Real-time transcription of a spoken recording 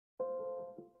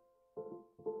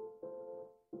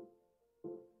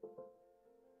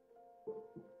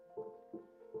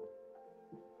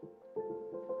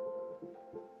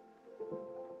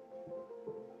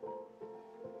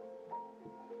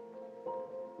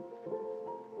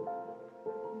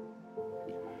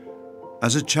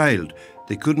As a child,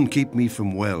 they couldn't keep me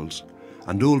from wells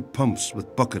and old pumps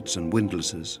with buckets and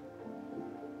windlasses.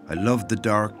 I loved the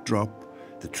dark drop,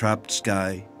 the trapped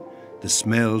sky, the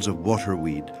smells of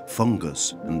waterweed,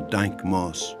 fungus and dank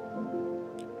moss.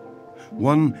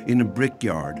 One in a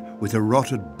brickyard with a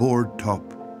rotted board top.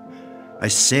 I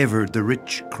savoured the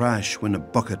rich crash when a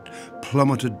bucket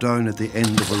plummeted down at the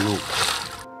end of a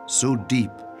rope, so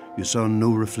deep you saw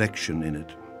no reflection in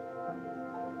it.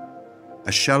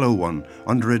 A shallow one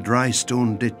under a dry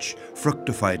stone ditch,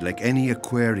 fructified like any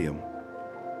aquarium.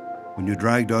 When you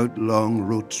dragged out long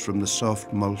roots from the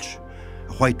soft mulch,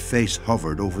 a white face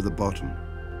hovered over the bottom.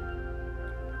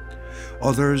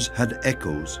 Others had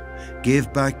echoes,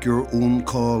 gave back your own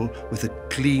call with a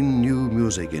clean new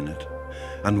music in it.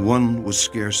 And one was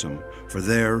scaresome, for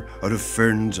there, out of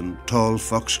ferns and tall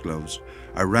foxgloves,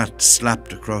 a rat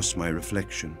slapped across my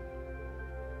reflection.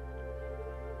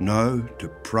 Now to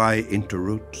pry into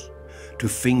roots, to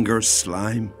finger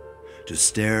slime, to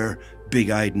stare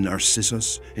big-eyed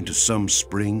Narcissus into some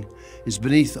spring is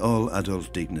beneath all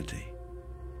adult dignity.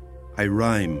 I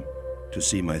rhyme to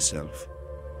see myself,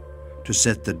 to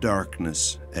set the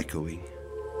darkness echoing.